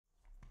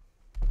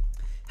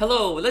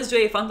Hello, let's do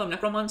a Phantom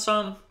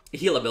Necromancer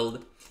healer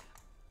build.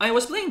 I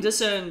was playing this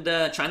in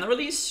the China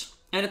release,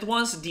 and it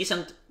was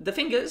decent. The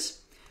thing is,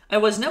 I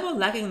was never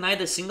lacking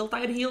neither single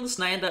tide heals,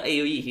 neither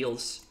AoE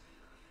heals.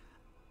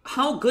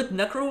 How good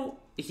Necro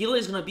healer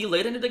is gonna be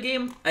later in the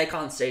game, I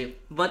can't say,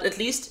 but at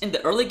least in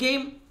the early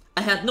game,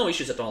 I had no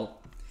issues at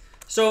all.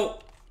 So,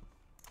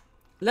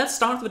 let's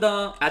start with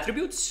the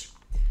attributes,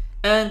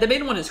 and the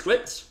main one is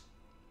crit,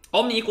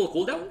 Omni equal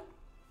cooldown,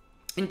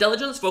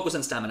 intelligence, focus,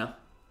 and stamina.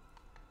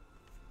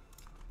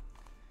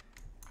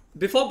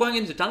 Before going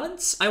into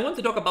talents, I want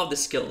to talk about the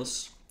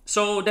skills.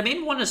 So the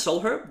main one is Soul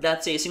Herb,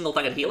 that's a single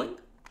target healing.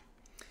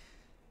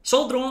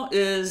 Soul Draw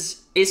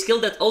is a skill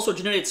that also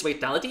generates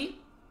vitality,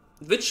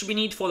 which we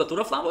need for the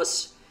Datura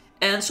flowers.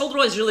 And Soul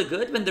Draw is really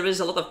good when there is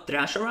a lot of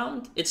trash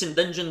around. It's in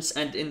dungeons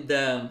and in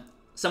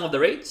some of the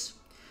raids.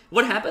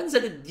 What happens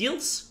is that it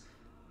deals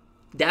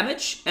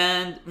damage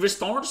and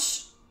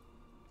restores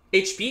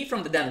HP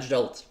from the damage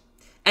dealt.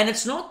 And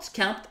it's not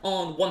capped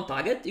on one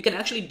target. You can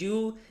actually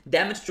do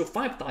damage to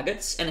 5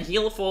 targets and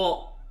heal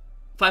for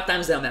 5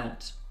 times the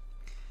amount.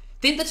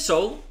 Tainted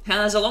Soul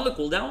has a longer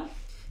cooldown,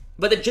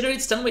 but it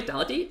generates 10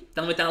 vitality.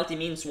 10 vitality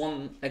means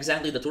one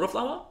exactly the Datura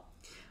flower.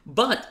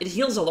 But it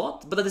heals a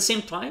lot, but at the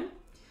same time,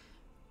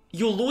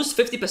 you lose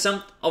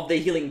 50% of the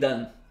healing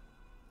done.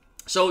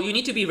 So you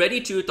need to be ready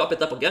to top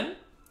it up again.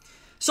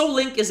 Soul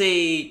Link is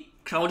a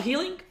crowd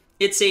healing.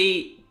 It's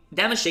a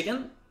damage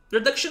taken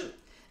reduction.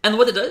 And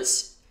what it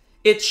does,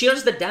 it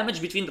shares the damage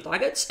between the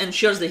targets and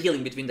shares the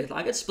healing between the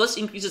targets, plus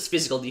increases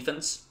physical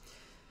defense.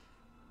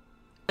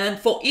 And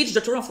for each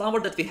Datura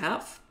flower that we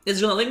have, it's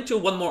going to link to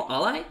one more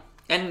ally,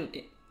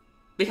 and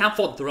we have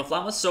 4 Datura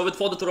flowers, so with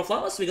 4 Datura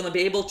flowers, we're going to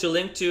be able to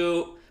link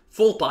to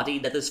full party,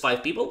 that is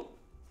 5 people.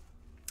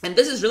 And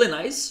this is really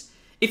nice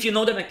if you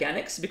know the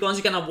mechanics, because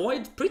you can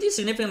avoid pretty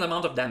significant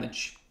amount of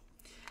damage.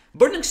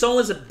 Burning Soul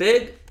is a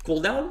big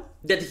cooldown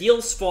that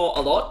heals for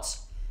a lot,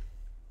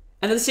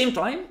 and at the same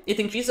time, it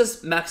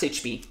increases max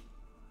HP.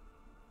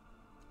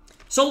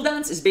 Soul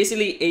Dance is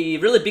basically a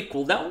really big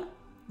cooldown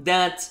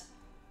that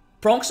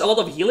procs a lot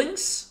of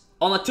healings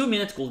on a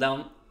 2-minute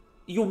cooldown.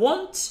 You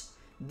want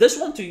this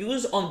one to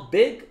use on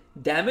big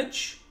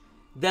damage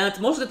that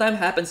most of the time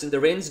happens in the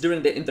range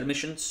during the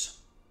intermissions.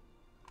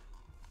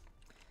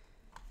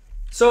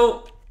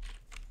 So,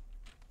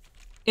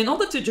 in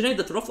order to generate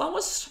the Datura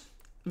flowers,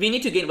 we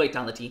need to gain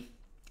vitality.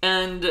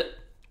 And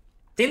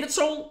Tainted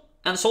Soul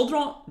and Soul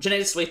Draw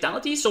generates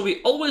vitality, so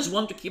we always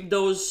want to keep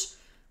those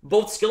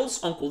both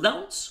skills on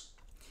cooldowns.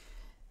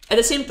 At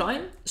the same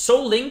time,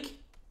 Soul Link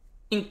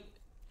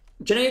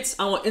generates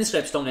our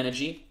Inscribe Stone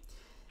energy.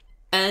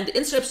 And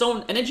Inscribe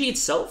Stone energy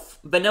itself,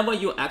 whenever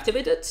you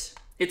activate it,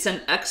 it's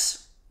an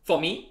X for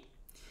me.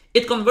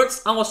 It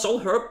converts our Soul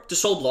Herb to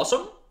Soul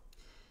Blossom.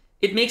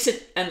 It makes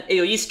it an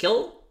AoE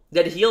skill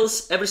that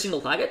heals every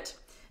single target.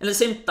 And at the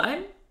same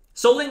time,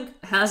 Soul Link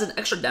has an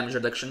extra damage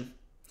reduction.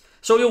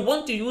 So you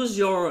want to use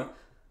your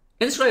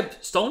Inscribe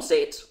Stone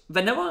state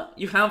whenever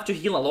you have to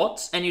heal a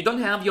lot and you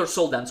don't have your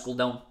Soul Dance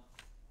cooldown.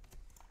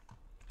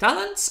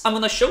 Talents, I'm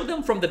going to show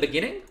them from the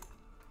beginning.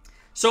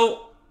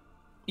 So,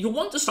 you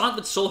want to start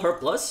with Soul Herb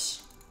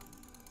Plus.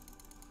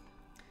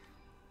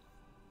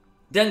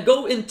 Then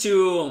go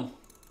into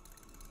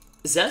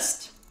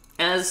Zest,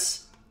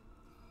 as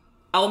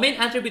our main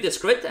attribute is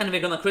crit, and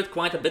we're going to crit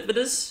quite a bit with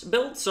this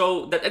build,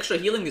 so that extra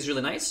healing is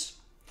really nice.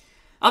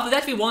 After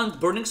that, we want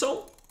Burning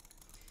Soul.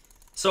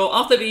 So,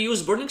 after we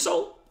use Burning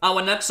Soul,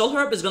 our next Soul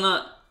Herb is going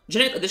to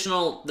generate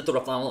additional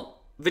Datura flower,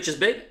 which is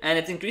big, and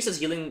it increases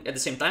healing at the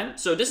same time.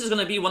 So this is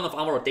going to be one of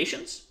our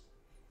rotations.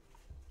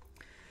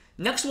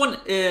 Next one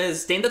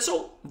is Tainted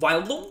Soul,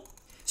 Wild Bloom.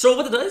 So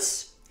what it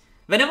does,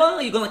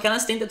 whenever you're going to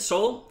cast Tainted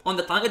Soul on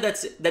the target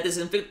that is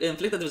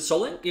inflicted with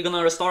Soul Link, you're going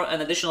to restore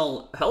an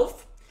additional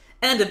health.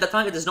 And if the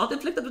target is not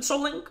inflicted with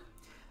Soul Link,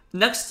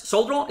 next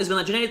Soul Draw is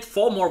going to generate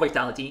 4 more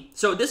vitality.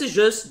 So this is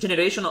just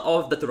generation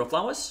of the Datura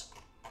flowers.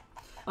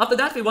 After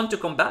that, we want to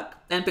come back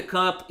and pick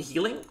up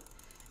healing.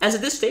 As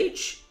at this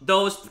stage,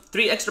 those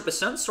 3 extra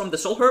percents from the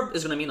Soul Herb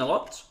is going to mean a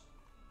lot.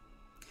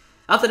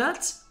 After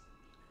that,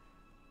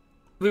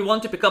 we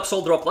want to pick up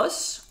Soul Draw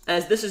Plus,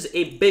 as this is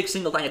a big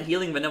single target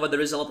healing whenever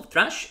there is a lot of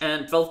trash,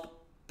 and 12%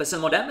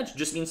 more damage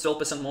just means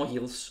 12% more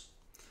heals.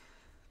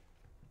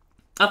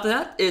 After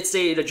that, it's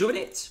a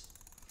Rejuvenate,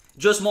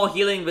 just more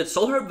healing with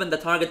Soul Herb when the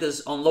target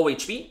is on low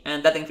HP,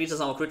 and that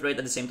increases our crit rate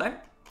at the same time.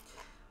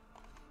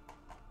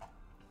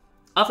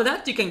 After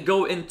that, you can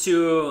go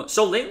into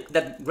Soul Link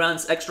that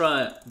grants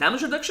extra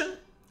damage reduction.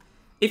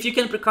 If you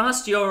can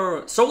precast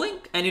your Soul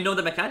Link and you know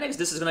the mechanics,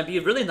 this is going to be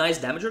a really nice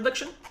damage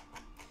reduction.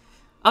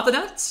 After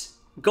that,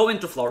 go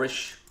into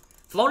Flourish.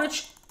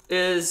 Flourish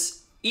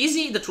is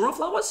easy Datura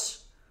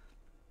flowers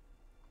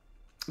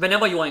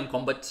whenever you are in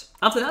combat.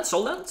 After that,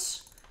 Soul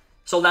Dance.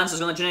 Soul Dance is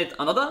going to generate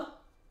another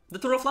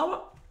Datura flower.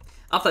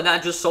 After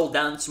that, just Soul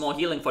Dance, more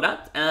healing for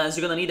that, as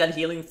you're going to need that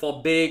healing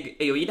for big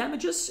AoE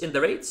damages in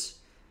the raids.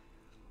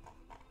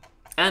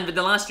 And with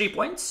the last 3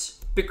 points,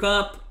 pick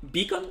up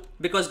Beacon,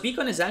 because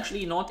Beacon is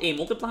actually not a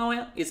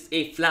multiplier, it's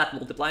a flat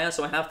multiplier,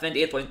 so I have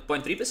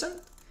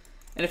 28.3%.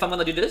 And if I'm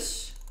gonna do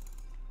this,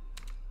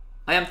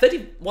 I am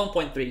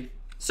 31.3.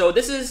 So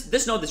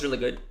this node is really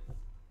good.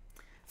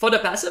 For the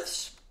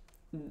passives,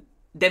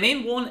 the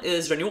main one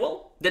is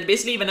renewal. That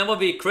basically whenever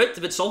we crit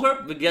with Soul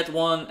Herb, we get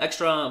 1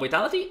 extra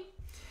vitality.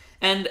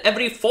 And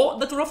every 4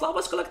 Datura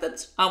flowers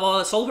collected,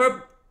 our Soul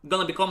Herb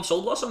gonna become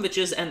Soul Blossom, which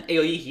is an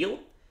AoE heal.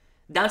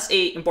 That's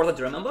important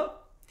to remember.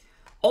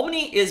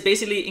 Omni is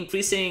basically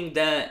increasing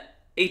the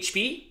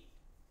HP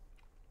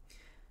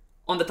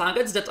on the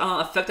targets that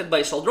are affected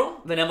by Soul Draw.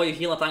 Whenever you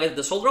heal a target with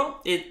the Soul Draw,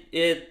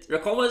 it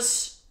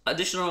recovers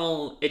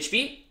additional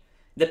HP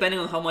depending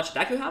on how much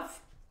attack you have.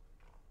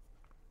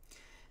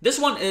 This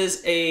one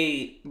is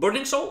a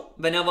Burning Soul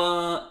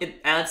whenever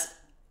it adds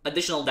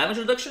additional damage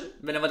reduction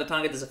whenever the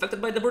target is affected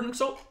by the Burning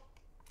Soul.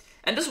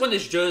 And this one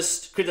is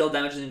just critical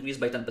damage is increased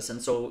by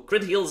 10%, so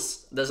crit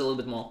heals does a little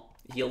bit more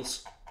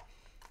heals.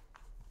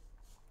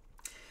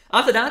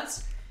 After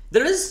that,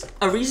 there is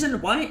a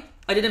reason why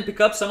I didn't pick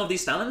up some of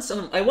these talents,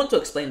 and I want to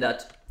explain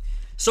that.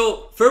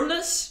 So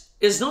Firmness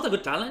is not a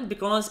good talent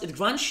because it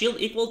grants shield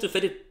equal to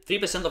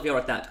 53% of your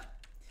attack.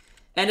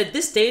 And at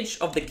this stage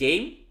of the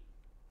game,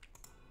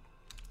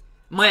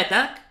 my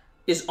attack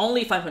is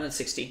only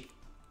 560.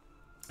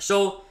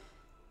 So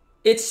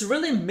it's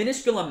really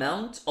minuscule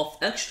amount of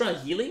extra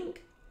healing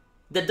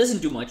that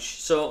doesn't do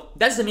much. So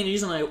that's the main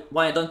reason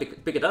why I don't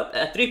pick it up.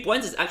 At 3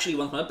 points, it's actually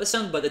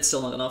 100%, but it's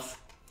still not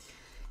enough.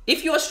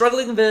 If you are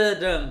struggling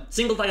with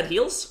single target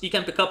heals, you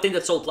can pick up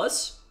Tainted Soul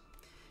Plus.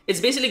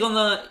 It's basically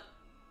gonna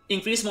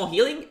increase more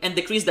healing and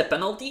decrease the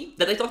penalty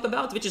that I talked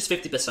about, which is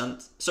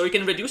 50%. So you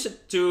can reduce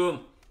it to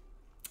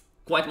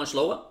quite much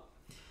lower.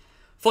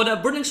 For the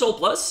Burning Soul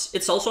Plus,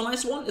 it's also a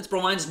nice one. It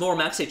provides more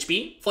max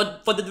HP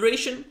for the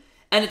duration,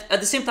 and it, at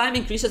the same time,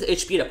 increases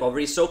HP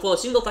recovery. So for a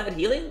single target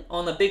healing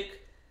on a big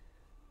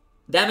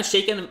damage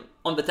taken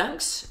on the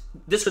tanks,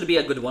 this could be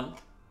a good one.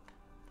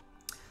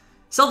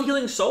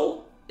 Self-Healing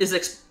Soul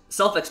is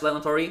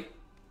self-explanatory,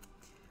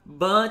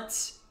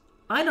 but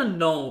I don't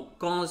know,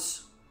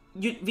 because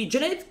we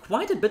generate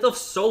quite a bit of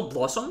Soul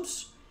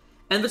Blossoms,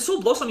 and with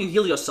Soul Blossom you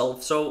heal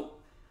yourself, so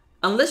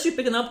unless you're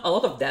picking up a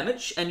lot of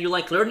damage and you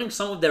like learning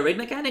some of the raid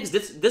mechanics,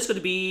 this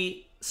could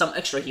be some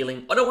extra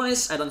healing.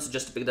 Otherwise, I don't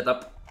suggest to pick that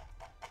up.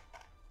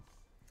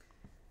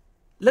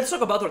 Let's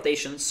talk about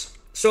rotations.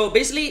 So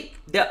basically,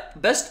 the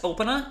best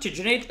opener to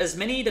generate as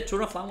many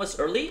Datura flowers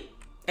early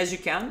as you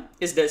can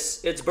is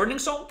this. It's Burning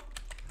Soul,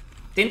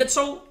 Tainted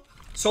Soul,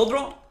 Soul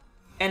Draw,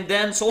 and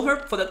then Soul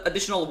Herb for that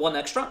additional 1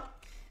 extra.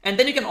 And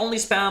then you can only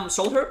spam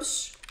Soul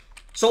Herbs,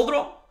 Soul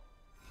Draw,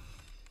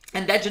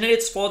 and that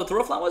generates 4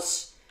 Datura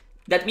flowers.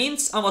 That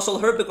means our Soul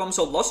Herb becomes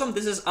Soul Blossom.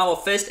 This is our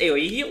first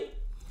AoE heal.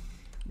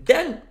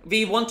 Then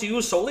we want to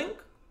use Soul Link,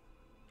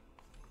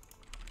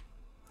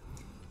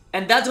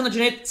 and that's gonna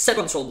generate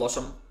second Soul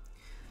Blossom.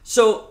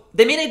 So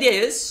the main idea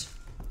is,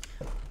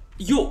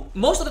 you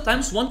most of the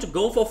times want to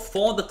go for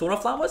 4 Datura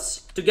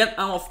flowers to get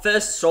our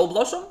first Soul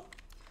Blossom,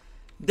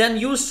 then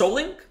use Soul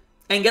Link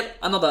and get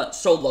another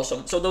Soul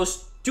Blossom. So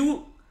those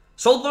 2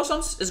 Soul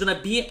Blossoms is gonna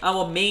be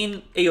our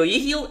main AoE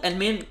heal and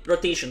main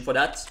rotation for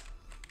that.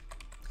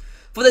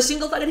 For the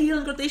single target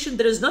healing rotation,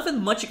 there is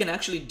nothing much you can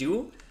actually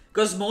do,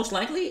 because most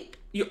likely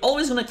you're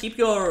always gonna keep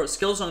your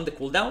skills on the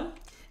cooldown,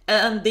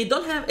 and they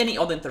don't have any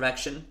other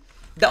interaction.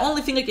 The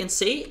only thing I can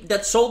say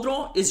that Soul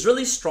Draw is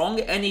really strong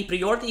and a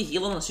priority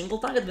heal on a single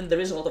target when there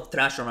is a lot of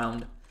trash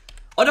around.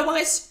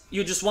 Otherwise,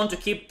 you just want to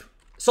keep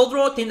Soul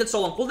Draw, Tainted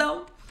Soul on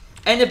cooldown,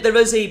 and if there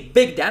is a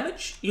big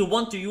damage, you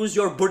want to use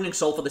your Burning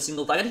Soul for the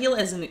single target heal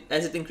as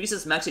it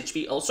increases max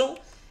HP also,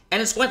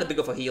 and it's quite a big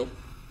of a heal.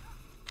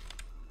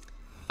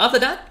 After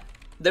that,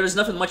 there is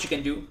nothing much you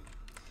can do.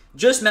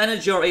 Just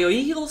manage your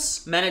AoE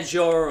heals, manage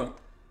your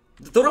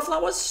Datura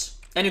flowers,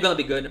 and you're gonna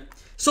be good.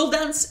 Soul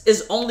Dance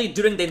is only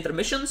during the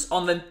intermissions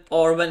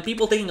or when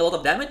people taking a lot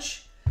of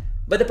damage.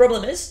 But the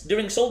problem is,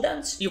 during Soul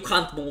Dance, you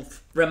can't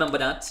move. Remember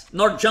that.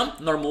 Nor jump,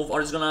 nor move,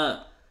 or it's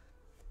gonna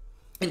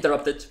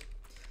interrupt it.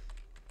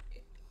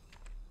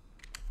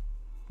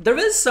 There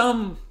is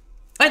some...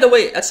 Either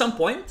way, at some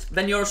point,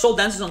 when your Soul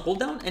Dance is on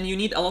cooldown and you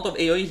need a lot of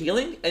AoE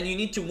healing and you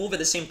need to move at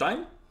the same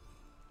time,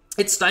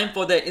 it's time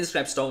for the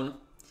Inscribe Stone.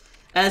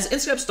 As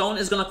Inscribe Stone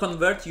is gonna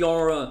convert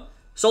your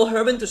Soul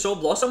Herb into Soul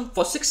Blossom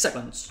for 6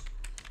 seconds.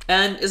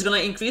 And is gonna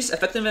increase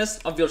effectiveness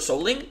of your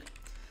Soul Link.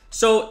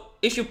 So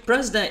if you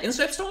press the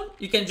Inscribe Stone,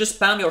 you can just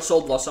spam your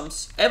Soul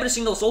Blossoms. Every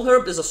single Soul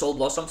Herb is a Soul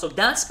Blossom, so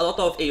that's a lot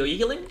of AoE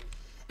healing.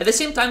 At the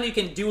same time, you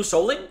can do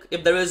Soul Link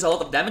if there is a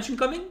lot of damage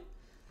incoming.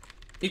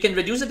 You can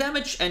reduce the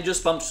damage and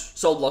just pump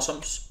Soul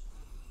Blossoms.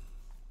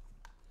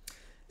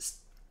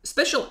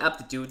 Special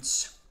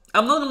Aptitudes.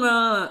 I'm not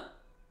gonna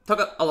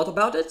talk a lot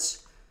about it,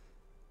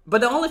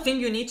 but the only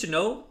thing you need to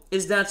know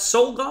is that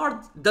Soul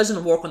Guard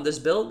doesn't work on this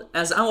build,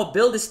 as our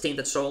build is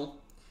Tainted Soul.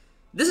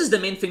 This is the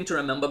main thing to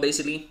remember,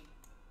 basically.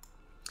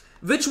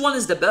 Which one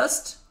is the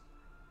best?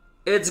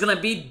 It's gonna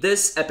be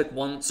this epic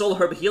one, Soul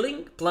Herb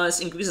Healing, plus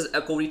increases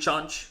Echo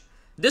Recharge.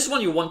 This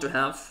one you want to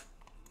have.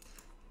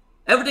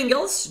 Everything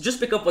else, just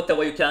pick up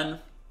whatever you can.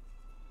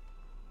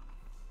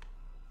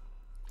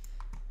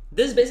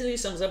 This basically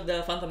sums up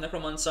the Phantom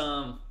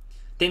Necromancer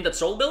Tainted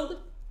Soul build.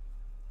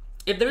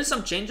 If there is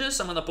some changes,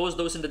 I'm gonna post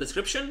those in the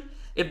description.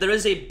 If there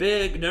is a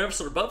big nerfs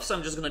or buffs,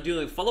 I'm just gonna do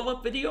a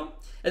follow-up video.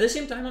 At the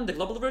same time, on the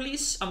global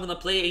release, I'm gonna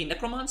play a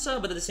Necromancer,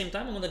 but at the same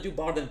time, I'm gonna do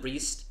Bard and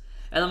Priest.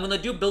 And I'm gonna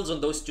do builds on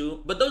those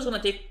two, but those are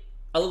gonna take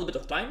a little bit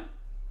of time.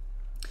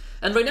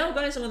 And right now,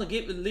 guys, I'm gonna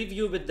leave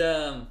you with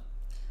the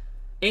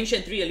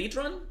Ancient 3 Elite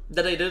run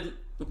that I did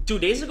 2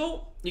 days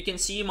ago. You can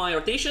see my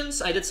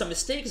rotations. I did some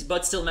mistakes,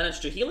 but still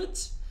managed to heal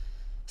it.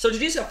 So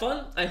GG's, have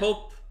fun. I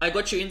hope I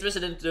got you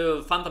interested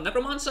into Phantom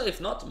Necromancer. If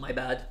not, my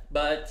bad.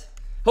 But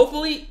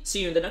hopefully,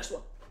 see you in the next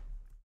one.